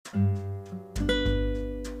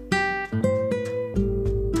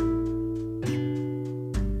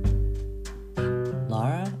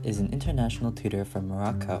international tutor from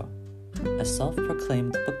Morocco. A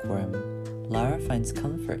self-proclaimed bookworm, Lara finds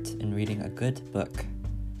comfort in reading a good book.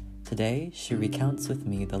 Today, she recounts with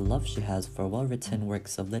me the love she has for well-written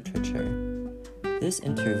works of literature. This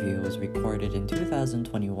interview was recorded in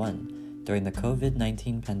 2021 during the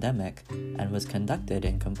COVID-19 pandemic and was conducted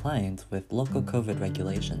in compliance with local COVID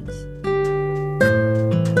regulations.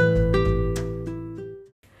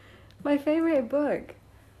 My favorite book.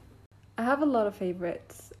 I have a lot of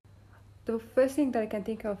favorites. The first thing that I can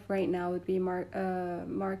think of right now would be Mark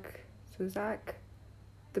Zuzak,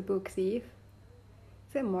 The Book Thief.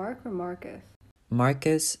 Is it Mark or Marcus?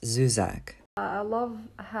 Marcus Zuzak. I love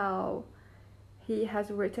how he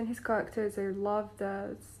has written his characters. I love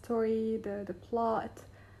the story, the plot,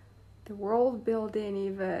 the world building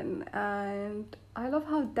even. And I love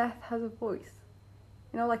how death has a voice.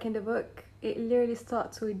 You know, like in the book, it literally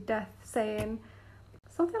starts with death saying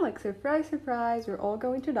something like, surprise, surprise, we're all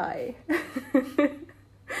going to die.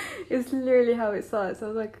 It's literally how it starts. I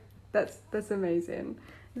was like, that's amazing.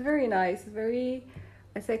 It's very nice, very,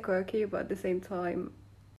 I say quirky, but at the same time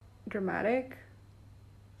dramatic.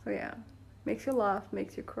 So yeah, makes you laugh,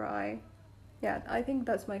 makes you cry. Yeah, I think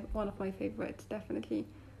that's one of my favorites, definitely.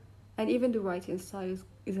 And even the writing style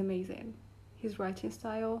is amazing. His writing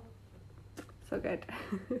style, so good.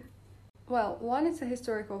 Well, one is a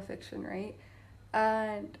historical fiction, right?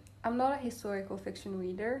 And I'm not a historical fiction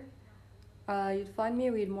reader. You'd find me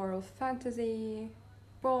read more of fantasy,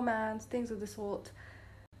 romance, things of the sort.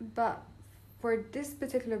 But for this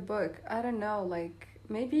particular book, I don't know, like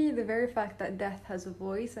maybe the very fact that death has a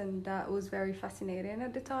voice, and that was very fascinating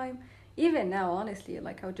at the time. Even now, honestly,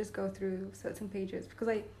 like I'll just go through certain pages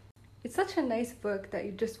because it's such a nice book that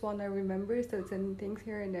you just want to remember certain things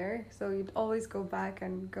here and there. So you'd always go back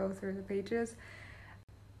and go through the pages.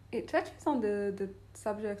 It touches on the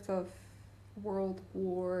subject of World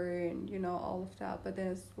War and, you know, all of that, but then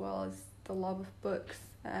as well as the love of books.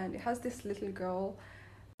 And it has this little girl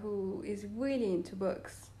who is really into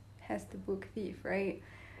books, hence the book thief, right?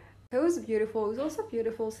 It was beautiful. It was also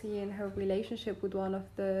beautiful seeing her relationship with one of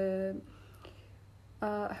the...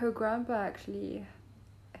 her grandpa actually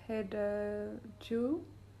had a Jew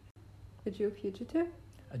fugitive?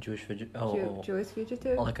 A Jewish fugitive? Jewish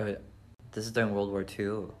fugitive. Oh, this is during World War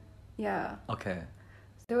II? Yeah. Okay.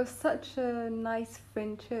 There was such a nice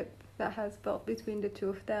friendship that has built between the two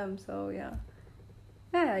of them, so yeah.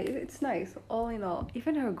 Yeah, it's nice, all in all.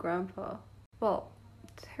 Even her grandpa. Well,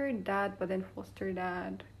 it's her dad, but then foster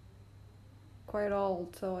dad. Quite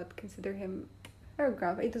old, so I'd consider him her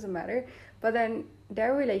grandpa. It doesn't matter. But then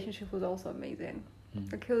their relationship was also amazing.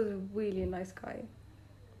 Like, he was a really nice guy.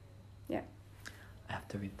 Yeah. I have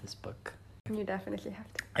to read this book. You definitely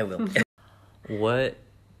have to. I will. What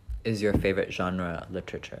is your favorite genre of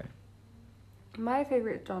literature? My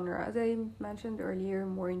favorite genre, as I mentioned earlier,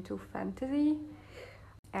 more into fantasy.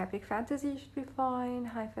 Epic fantasy should be fine.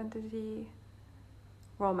 High fantasy.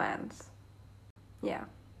 Romance. Yeah.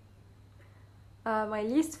 My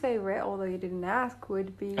least favorite, although you didn't ask,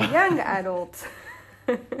 would be young adult.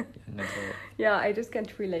 Yeah, I just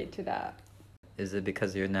can't relate to that. Is it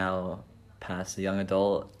because you're now past the young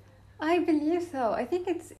adult? I believe so. I think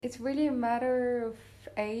it's really a matter of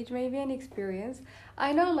age, maybe, and experience.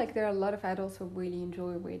 I know, like, there are a lot of adults who really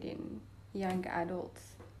enjoy reading young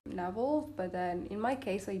adults novels, but then in my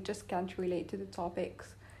case, I just can't relate to the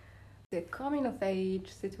topics. The coming of age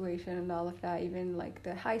situation and all of that, even like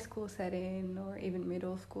the high school setting or even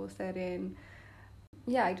middle school setting.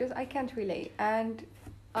 Yeah, I can't relate. And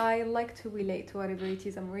I like to relate to whatever it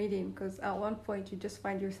is I'm reading, because at one point you just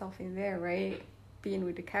find yourself in there, right? Being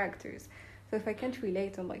with the characters. So if I can't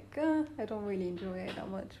relate, I'm like, I don't really enjoy it that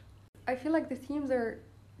much. I feel like the themes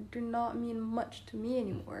do not mean much to me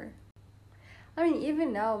anymore. I mean,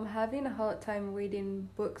 even now I'm having a hard time reading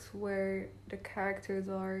books where the characters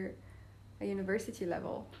are a university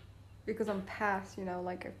level, because I'm past,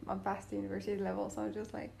 I'm past the university level. So I'm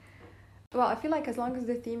just like, well, I feel like as long as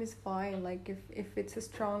the theme is fine, like if it's a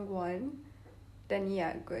strong one, then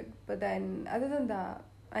yeah, good. But then other than that,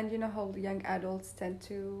 and you know how young adults tend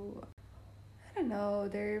to, I don't know,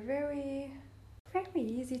 they're very, very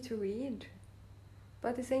easy to read.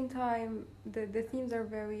 But at the same time, the themes are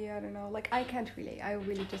very, I don't know, like I can't relate. I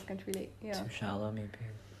really just can't relate. Yeah. Too shallow, maybe?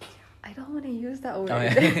 I don't want to use that word. Oh,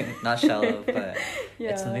 yeah. Not shallow, but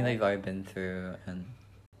yeah. It's something that you've already been through, and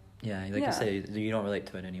yeah, like you said, you don't relate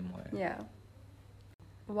to it anymore. Yeah.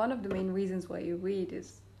 One of the main reasons why you read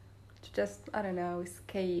is to just, I don't know,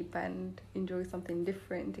 escape and enjoy something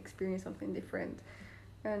different, experience something different.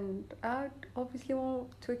 And I obviously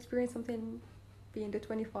want to experience something being the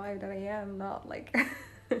 25 that I am, not like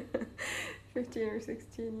 15 or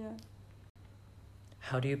 16, yeah.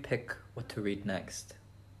 How do you pick what to read next?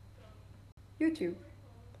 YouTube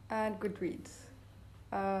and Goodreads.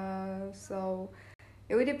 So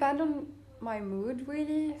it would depend on my mood,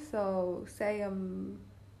 really. So say I'm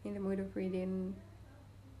in the mood of reading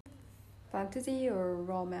fantasy or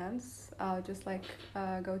romance, I'll just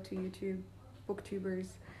go to YouTube booktubers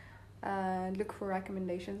and look for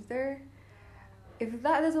recommendations there. If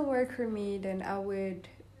that doesn't work for me, then I would,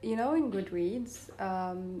 in Goodreads,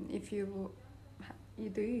 if you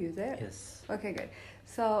do you use it? Yes. Okay, good.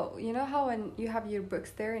 So you know how when you have your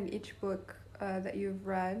books there, and each book that you've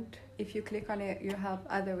read, if you click on it, you have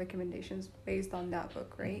other recommendations based on that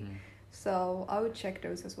book, right? Mm-hmm. So I would check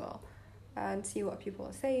those as well and see what people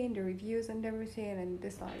are saying, the reviews and everything, and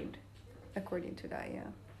decide according to that. Yeah.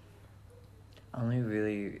 I only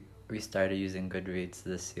really restarted using Goodreads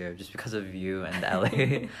this year just because of you and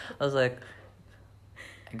Ellie. I was like,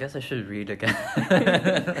 I guess I should read again.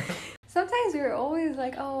 Sometimes we're always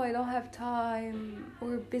like, oh, I don't have time,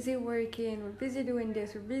 we're busy working, we're busy doing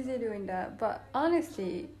this, we're busy doing that. But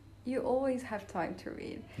honestly, you always have time to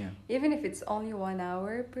read. Yeah. Even if it's only 1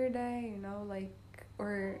 hour per day,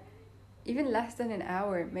 or even less than an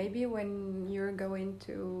hour. Maybe when you're going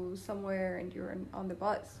to somewhere and you're on the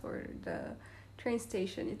bus or the train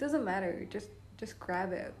station, it doesn't matter. Just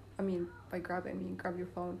grab it. I mean, by grab it, I mean grab your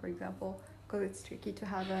phone, for example, because it's tricky to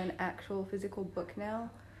have an actual physical book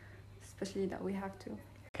now, especially that we have to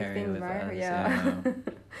Carry with us. Yeah.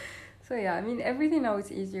 So yeah, I mean, everything now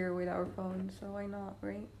is easier with our phone, so why not,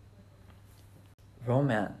 right?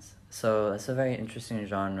 Romance. So that's a very interesting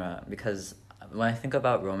genre because when I think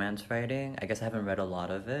about romance writing, I guess I haven't read a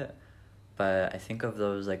lot of it, but I think of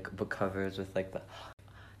those like book covers with like the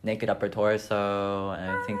naked upper torso,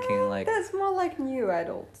 and I'm thinking like that's more like new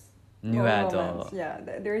adults. New adult. Yeah,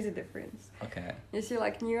 there is a difference. Okay. You see,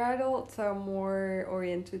 like new adults are more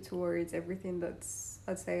oriented towards everything that's,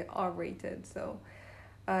 let's say, R-rated. So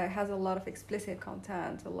it has a lot of explicit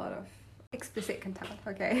content,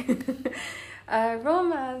 okay?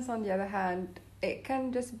 Romance, on the other hand, it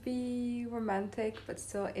can just be romantic, but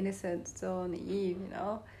still innocent, still naive,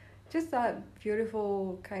 Just that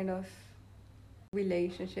beautiful kind of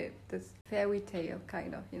relationship, this fairy tale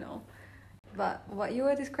kind of, But what you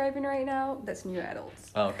are describing right now, that's new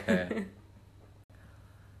adults. Okay.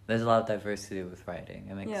 There's a lot of diversity with writing.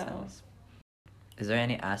 It makes sense. Is there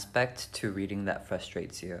any aspect to reading that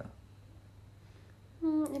frustrates you?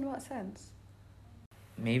 In what sense?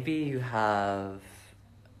 Maybe you have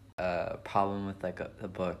a problem with like a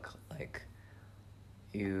book, like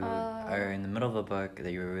you are in the middle of a book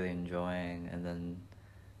that you were really enjoying, and then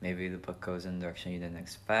maybe the book goes in a direction you didn't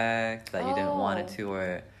expect, that you didn't want it to,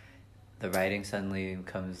 or the writing suddenly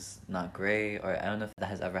becomes not great, or I don't know if that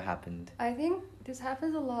has ever happened. I think this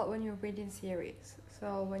happens a lot when you're reading series.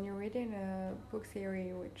 So when you're reading a book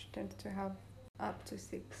series, which tends to have up to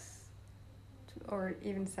 6 or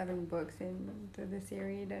even 7 books in the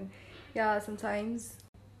series, then sometimes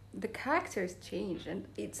the characters change, and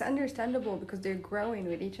it's understandable because they're growing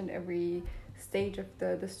with each and every stage of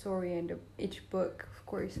the story and each book, of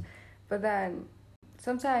course. But then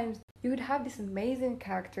sometimes you would have this amazing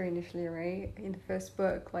character initially, right? In the first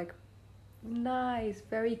book, like nice,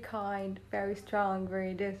 very kind, very strong,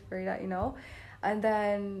 very this, very that, And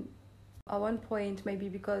then at one point, maybe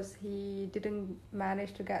because he didn't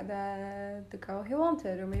manage to get the girl he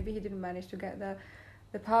wanted, or maybe he didn't manage to get the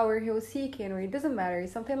power he was seeking, or it doesn't matter,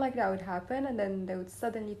 something like that would happen, and then they would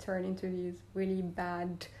suddenly turn into these really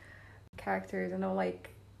bad characters, and I'm like,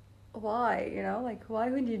 why? Why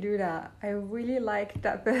would you do that? I really like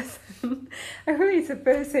that person. I really, it's a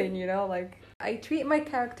person, I treat my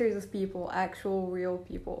characters as people, actual real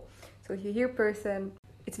people. So if you hear person,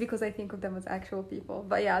 it's because I think of them as actual people.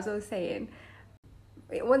 But yeah, as I was saying,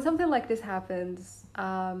 when something like this happens,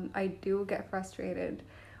 I do get frustrated.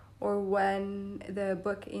 Or when the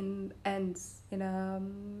book ends in a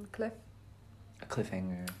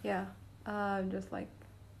cliffhanger. Yeah, I'm just like,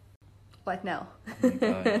 what now? Oh my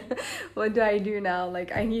gosh. What do I do now?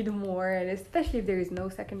 I need more, and especially if there is no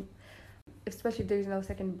second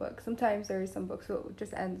book. Sometimes there is some books who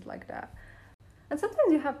just ends like that, and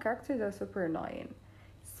sometimes you have characters that are super annoying,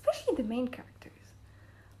 especially the main characters.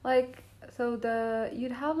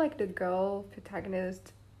 You'd have the girl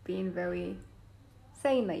protagonist being very,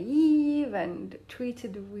 say, naive and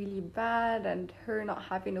treated really bad, and her not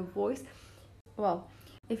having a voice. Well,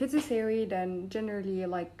 if it's a series, then generally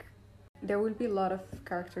there will be a lot of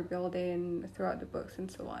character building throughout the books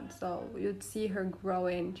and so on. So you'd see her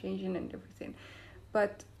growing, changing and everything.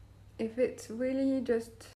 But if it's really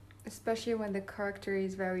just, especially when the character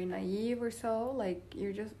is very naive or so,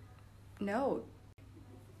 you're just, no.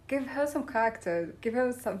 give her some character, give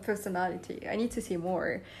her some personality. I need to see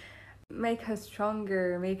more. Make her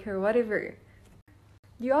stronger, make her whatever.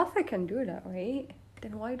 The author can do that, right?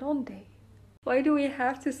 Then why don't they? Why do we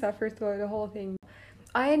have to suffer through the whole thing?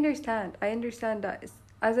 I understand that,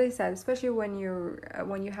 as I said, especially when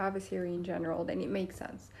you have a series in general, then it makes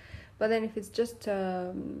sense. But then if it's just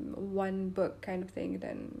one book kind of thing,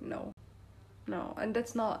 then no, and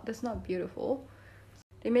that's not beautiful.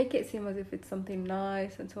 They make it seem as if it's something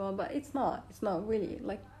nice and so on, but it's not really.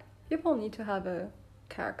 Like, people need to have a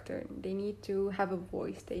character, they need to have a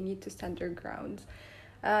voice, they need to stand their grounds.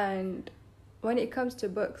 And when it comes to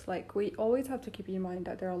books, like, we always have to keep in mind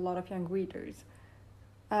that there are a lot of young readers,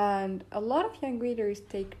 and a lot of young readers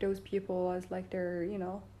take those people as like their,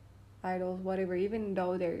 idols, whatever, even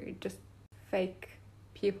though they're just fake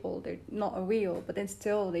people, they're not real, but then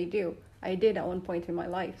still they do. I did at one point in my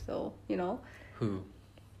life, so Who?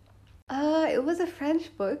 It was a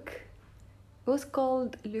French book. It was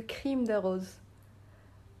called Le Crime de Rose.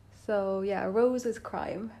 So yeah, Rose's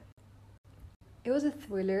Crime. It was a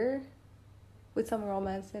thriller with some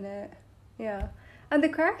romance in it. Yeah. And the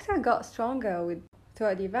character got stronger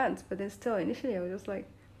throughout the events, but then still initially I was just like,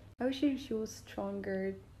 I wish she was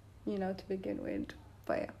stronger, to begin with.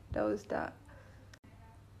 But yeah, that was that.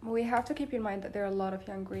 We have to keep in mind that there are a lot of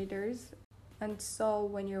young readers, and so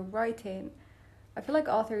when you're writing, I feel like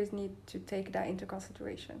authors need to take that into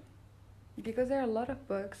consideration, because there are a lot of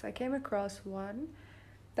books. I came across one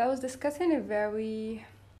that was discussing a very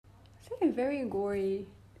gory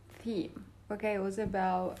theme. Okay, it was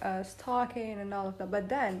about stalking and all of that, but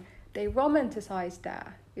then they romanticized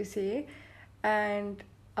that, you see? And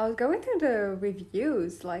I was going through the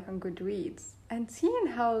reviews, like on Goodreads, and seeing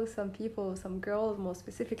how some people, some girls more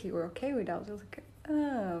specifically, were okay with that. I was like,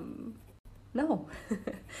 no.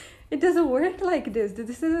 It doesn't work like this.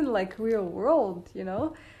 This isn't like real world,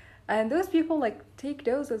 And those people like take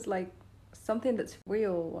those as like something that's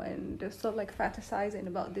real, and they're sort of like fantasizing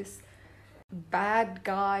about this bad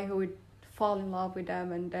guy who would fall in love with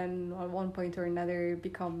them and then at one point or another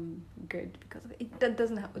become good, because that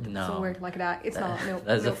doesn't work like that. It's not. No,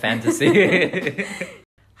 that's a fantasy.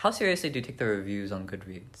 How seriously do you take the reviews on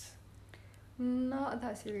Goodreads? Not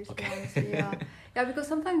that seriously, okay. Honestly. Yeah, because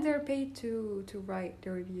sometimes they're paid to write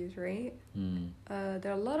the reviews, right?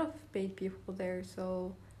 There are a lot of paid people there,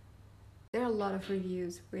 so there are a lot of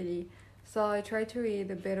reviews, really. So I try to read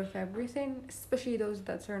a bit of everything, especially those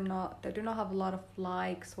that do not have a lot of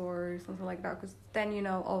likes or something like that, because then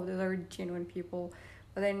those are genuine people.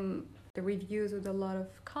 But then the reviews with a lot of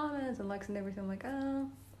comments and likes and everything, I'm like,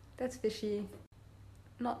 that's fishy.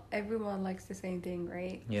 Not everyone likes the same thing,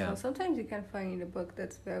 right? Yeah. So sometimes you can find a book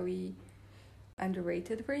that's very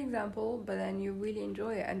underrated, for example, but then you really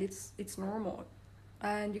enjoy it and it's normal.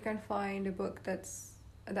 And you can find a book that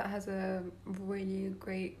has a really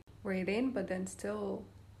great rating, but then still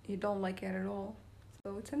you don't like it at all.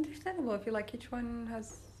 So it's understandable. I feel like each one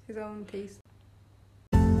has his own taste.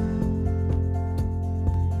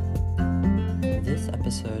 This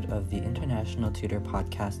episode of the International Tutor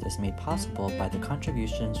Podcast is made possible by the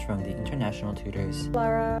contributions from the international tutors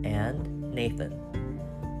Lara and Nathan.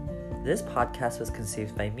 This podcast was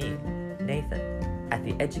conceived by me, Nathan, at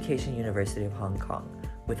the Education University of Hong Kong,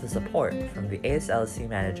 with the support from the ASLC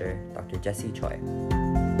manager, Dr. Jessie Choi.